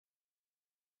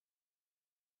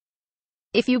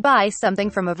If you buy something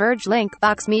from a Verge link,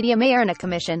 Vox Media may earn a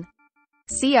commission.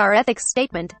 See our ethics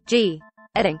statement. G.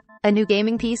 Editing. A new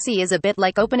gaming PC is a bit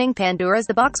like opening Pandora's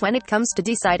box when it comes to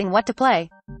deciding what to play.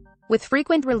 With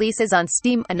frequent releases on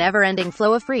Steam, a never-ending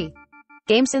flow of free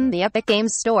games in the Epic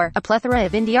Games Store, a plethora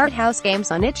of indie art house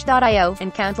games on itch.io,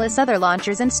 and countless other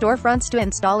launchers and storefronts to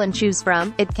install and choose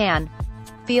from, it can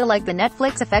feel like the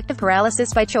Netflix effect of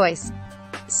paralysis by choice.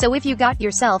 So if you got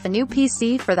yourself a new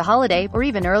PC for the holiday, or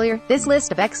even earlier, this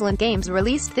list of excellent games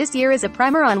released this year is a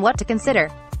primer on what to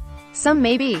consider. Some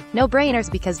may be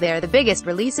no-brainers because they're the biggest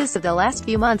releases of the last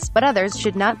few months, but others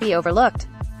should not be overlooked.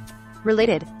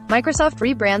 Related. Microsoft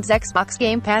rebrands Xbox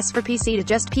Game Pass for PC to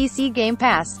just PC Game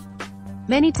Pass.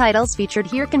 Many titles featured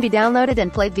here can be downloaded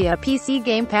and played via PC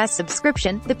Game Pass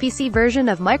subscription, the PC version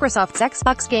of Microsoft's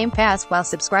Xbox Game Pass, while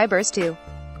subscribers to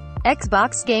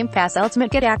Xbox Game Pass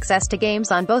Ultimate get access to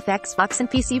games on both Xbox and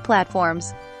PC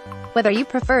platforms. Whether you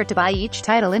prefer to buy each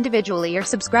title individually or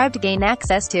subscribe to gain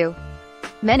access to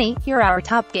many, here are our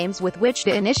top games with which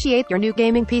to initiate your new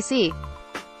gaming PC.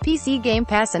 PC Game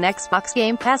Pass and Xbox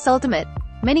Game Pass Ultimate.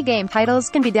 Many game titles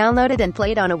can be downloaded and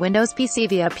played on a Windows PC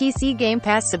via PC Game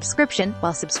Pass subscription,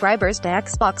 while subscribers to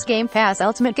Xbox Game Pass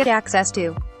Ultimate get access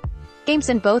to games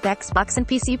in both Xbox and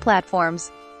PC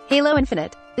platforms. Halo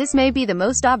Infinite. This may be the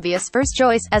most obvious first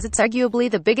choice, as it's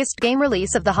arguably the biggest game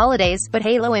release of the holidays, but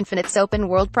Halo Infinite's open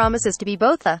world promises to be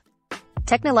both a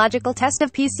technological test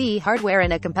of PC hardware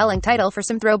and a compelling title for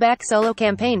some throwback solo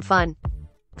campaign fun.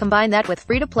 Combine that with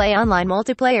free-to-play online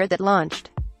multiplayer that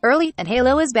launched early, and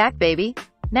Halo is back, baby.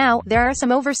 Now, there are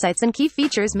some oversights and key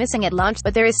features missing at launch,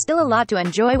 but there is still a lot to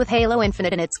enjoy with Halo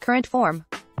Infinite in its current form.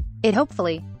 It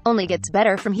hopefully only gets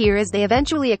better from here as they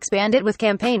eventually expand it with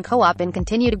campaign co-op and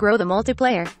continue to grow the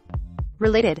multiplayer.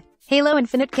 Related. Halo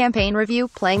Infinite Campaign Review.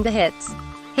 Playing the hits.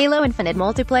 Halo Infinite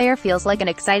multiplayer feels like an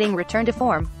exciting return to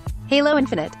form. Halo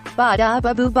Infinite.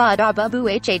 Ba-da-ba-boo ba-da-ba-boo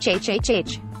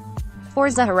h-h-h-h-h.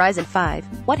 Forza Horizon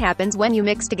 5. What happens when you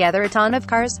mix together a ton of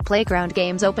cars, playground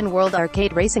games, open-world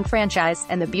arcade racing franchise,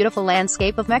 and the beautiful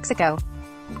landscape of Mexico?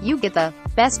 You get the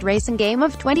best racing game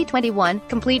of 2021,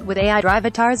 complete with AI drive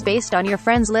avatars based on your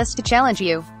friends list to challenge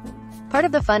you. Part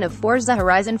of the fun of Forza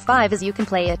Horizon 5 is you can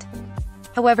play it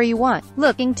however you want.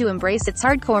 Looking to embrace its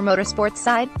hardcore motorsports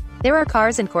side? There are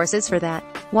cars and courses for that.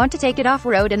 Want to take it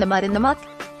off-road in the mud and the muck?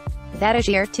 That is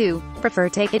here too. Prefer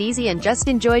take it easy and just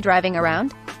enjoy driving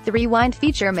around? The rewind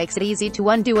feature makes it easy to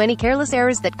undo any careless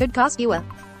errors that could cost you a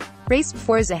race.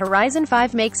 Forza Horizon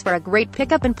 5 makes for a great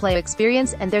pick-up and play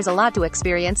experience, and there's a lot to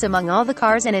experience among all the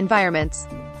cars and environments.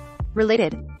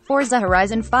 Related. Forza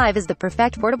Horizon 5 is the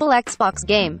perfect portable Xbox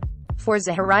game.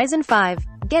 Forza Horizon 5.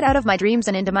 Get out of my dreams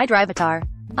and into my drivatar.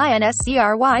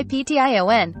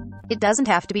 INSCRYPTION. It doesn't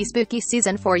have to be spooky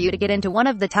season for you to get into one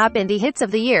of the top indie hits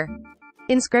of the year.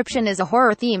 Inscription is a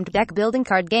horror-themed deck-building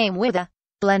card game with a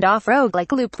blend off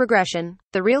roguelike loop progression.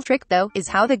 The real trick, though, is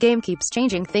how the game keeps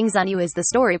changing things on you as the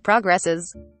story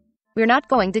progresses. We're not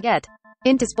going to get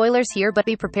into spoilers here, but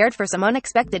be prepared for some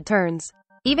unexpected turns.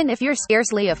 Even if you're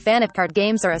scarcely a fan of card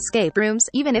games or escape rooms,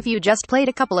 even if you just played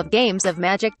a couple of games of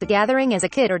Magic the Gathering as a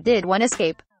kid or did one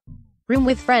escape room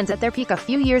with friends at their peak a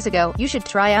few years ago, you should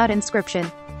try out Inscription.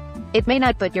 It may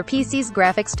not put your PC's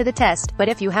graphics to the test, but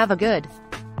if you have a good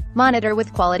monitor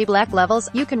with quality black levels,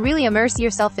 you can really immerse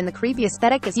yourself in the creepy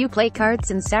aesthetic as you play cards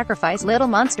and sacrifice little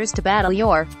monsters to battle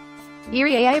your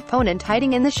eerie AI opponent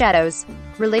hiding in the shadows.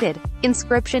 Related.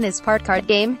 Inscription is part card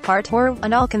game, part horror,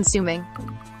 and all-consuming.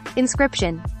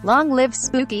 Inscription. Long live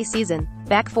spooky season.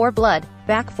 Back 4 Blood.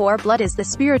 Back 4 Blood is the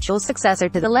spiritual successor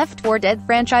to the Left 4 Dead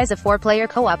franchise of 4-player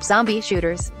co-op zombie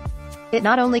shooters. It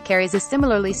not only carries a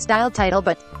similarly styled title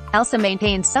but also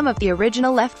maintains some of the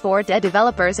original Left 4 Dead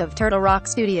developers of Turtle Rock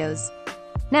Studios.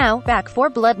 Now, Back 4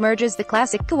 Blood merges the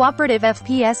classic cooperative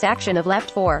FPS action of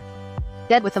Left 4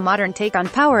 Dead with a modern take on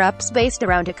power-ups based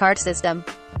around a card system.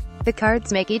 The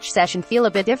cards make each session feel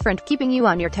a bit different, keeping you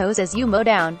on your toes as you mow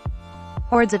down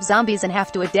hordes of zombies and have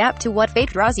to adapt to what fate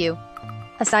draws you.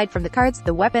 Aside from the cards,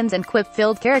 the weapons and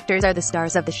quip-filled characters are the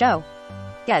stars of the show.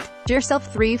 Get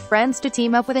yourself 3 friends to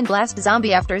team up with and blast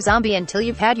zombie after zombie until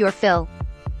you've had your fill.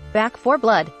 Back 4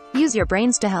 Blood. Use your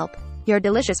brains to help your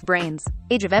delicious brains.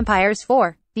 Age of Empires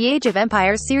 4. The Age of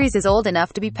Empires series is old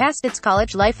enough to be past its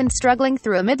college life and struggling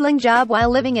through a middling job while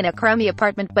living in a crummy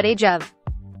apartment, but Age of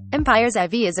Empires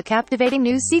IV is a captivating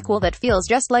new sequel that feels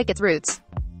just like its roots.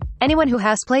 Anyone who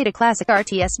has played a classic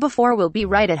RTS before will be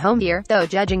right at home here, though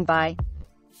judging by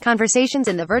conversations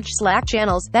in the Verge Slack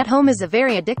channels, that home is a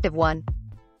very addictive one.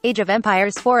 Age of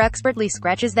Empires 4 expertly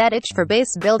scratches that itch for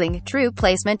base building, true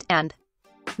placement, and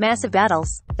Massive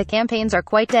battles. The campaigns are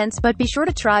quite dense, but be sure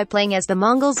to try playing as the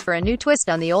Mongols for a new twist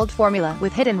on the old formula,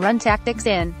 with hit-and-run tactics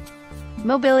and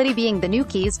mobility being the new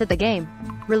keys to the game.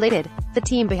 Related. The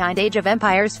team behind Age of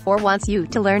Empires 4 wants you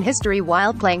to learn history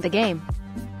while playing the game.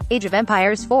 Age of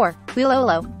Empires 4.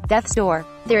 Wilolo. Death's Door.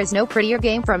 There is no prettier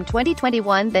game from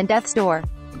 2021 than Death's Door.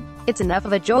 It's enough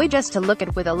of a joy just to look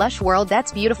at with a lush world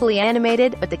that's beautifully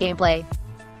animated, but the gameplay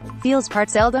feels part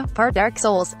Zelda, part Dark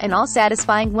Souls, and all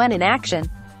satisfying when in action.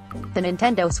 The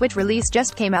Nintendo Switch release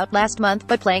just came out last month,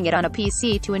 but playing it on a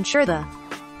PC to ensure the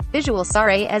visuals are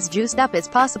as juiced up as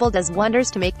possible does wonders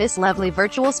to make this lovely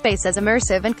virtual space as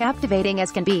immersive and captivating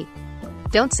as can be.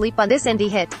 Don't sleep on this indie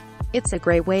hit. It's a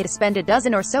great way to spend a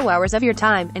dozen or so hours of your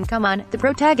time, and come on, the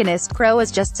protagonist, Crow,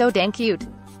 is just so dang cute.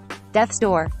 Death's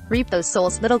Door. Reap those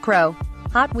souls, little Crow.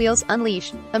 Hot Wheels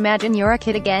Unleashed. Imagine you're a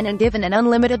kid again and given an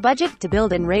unlimited budget to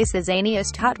build and race the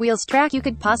zaniest Hot Wheels track you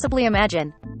could possibly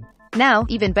imagine. Now,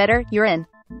 even better, you're an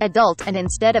adult, and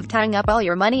instead of tying up all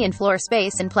your money in floor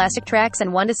space and plastic tracks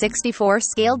and 1:64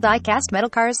 scale die-cast metal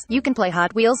cars, you can play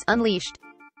Hot Wheels Unleashed.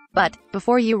 But,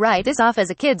 before you write this off as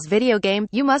a kid's video game,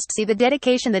 you must see the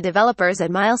dedication the developers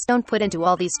at Milestone put into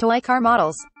all these toy car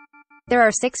models. There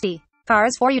are 60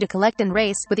 cars for you to collect and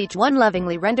race, with each one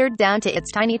lovingly rendered down to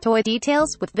its tiny toy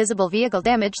details, with visible vehicle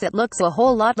damage that looks a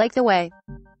whole lot like the way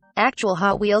actual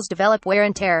Hot Wheels develop wear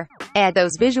and tear. Add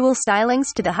those visual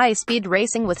stylings to the high-speed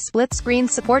racing with split-screen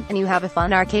support, and you have a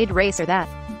fun arcade racer that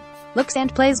looks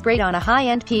and plays great on a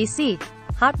high-end PC.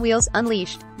 Hot Wheels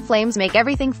Unleashed. Flames make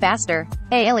everything faster.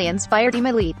 Hey Aliens Fireteam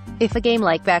Elite. If a game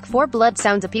like Back 4 Blood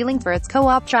sounds appealing for its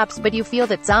co-op chops, but you feel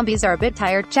that zombies are a bit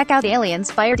tired, check out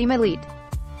Aliens Fireteam Elite.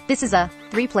 This is a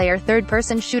 3-player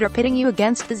third-person shooter pitting you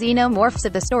against the xenomorphs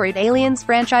of the storied Aliens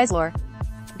franchise lore.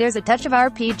 There's a touch of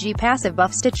RPG passive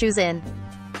buffs to choose in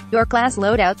your class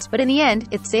loadouts, but in the end,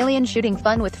 it's alien shooting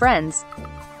fun with friends.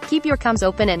 Keep your comms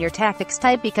open and your tactics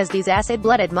tight, because these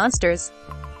acid-blooded monsters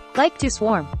like to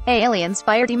swarm. Hey Aliens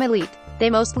Fireteam Elite. They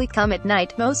mostly come at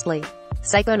night, mostly.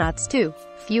 Psychonauts 2.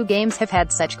 Few games have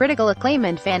had such critical acclaim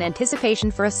and fan anticipation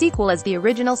for a sequel as the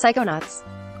original Psychonauts.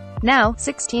 Now,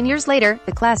 16 years later,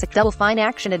 the classic Double Fine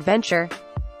action-adventure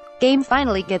game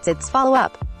finally gets its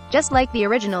follow-up. Just like the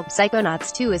original,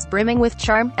 Psychonauts 2 is brimming with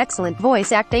charm, excellent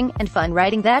voice acting, and fun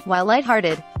writing that, while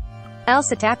lighthearted,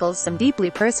 also tackles some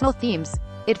deeply personal themes.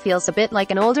 It feels a bit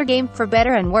like an older game, for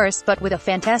better and worse, but with a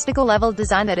fantastical level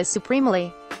design that is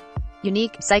supremely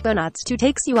unique. Psychonauts 2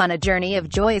 takes you on a journey of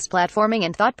joyous platforming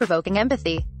and thought-provoking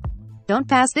empathy. Don't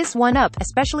pass this one up,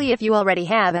 especially if you already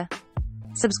have a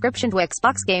subscription to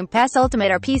Xbox Game Pass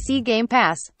Ultimate or PC Game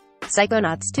Pass.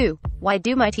 Psychonauts 2. Why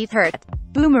do my teeth hurt?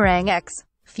 Boomerang X.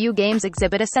 Few games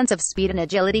exhibit a sense of speed and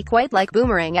agility quite like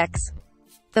Boomerang X.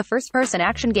 The first-person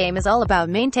action game is all about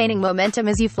maintaining momentum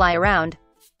as you fly around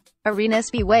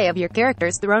arenas by way of your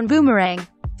character's thrown boomerang.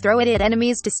 Throw it at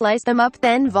enemies to slice them up,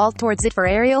 then vault towards it for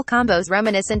aerial combos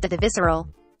reminiscent of the visceral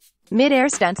mid-air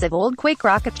stunts of old Quake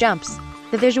rocket jumps.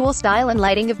 The visual style and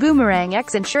lighting of Boomerang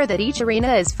X ensure that each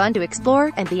arena is fun to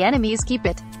explore, and the enemies keep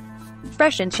it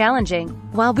fresh and challenging.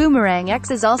 While Boomerang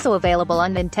X is also available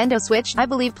on Nintendo Switch, I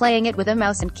believe playing it with a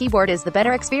mouse and keyboard is the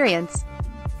better experience.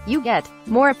 You get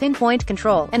more pinpoint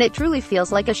control, and it truly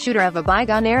feels like a shooter of a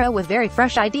bygone era with very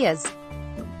fresh ideas.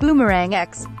 Boomerang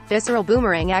X. Visceral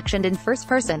boomerang action in first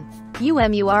person.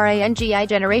 UMURANGI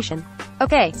generation.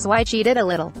 Okay, so I cheated a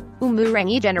little.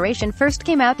 Umurangi generation first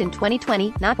came out in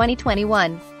 2020, not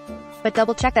 2021. But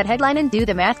double check that headline and do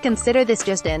the math. Consider this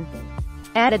just an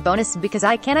added bonus, because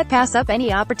I cannot pass up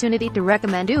any opportunity to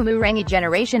recommend Umurangi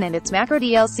generation and its macro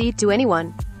DLC to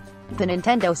anyone. The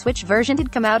Nintendo Switch version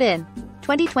did come out in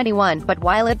 2021, but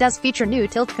while it does feature new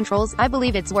tilt controls, I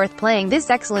believe it's worth playing this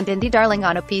excellent indie darling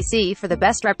on a PC for the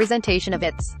best representation of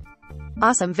its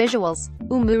awesome visuals.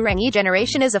 Umurangi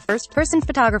Generation is a first-person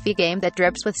photography game that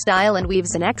drips with style and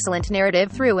weaves an excellent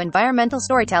narrative through environmental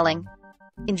storytelling.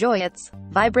 Enjoy its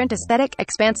vibrant aesthetic,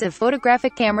 expansive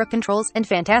photographic camera controls, and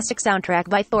fantastic soundtrack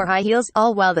by Thor High Heels,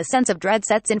 all while the sense of dread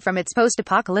sets in from its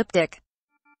post-apocalyptic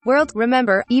world.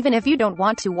 Remember, even if you don't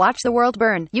want to watch the world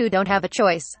burn, you don't have a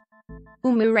choice.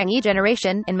 Umurangi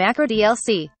Generation and Macro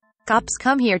DLC. Cops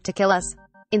come here to kill us.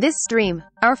 In this stream,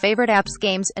 our favorite apps,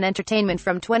 games, and entertainment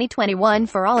from 2021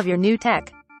 for all of your new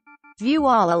tech. View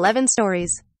all 11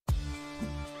 stories.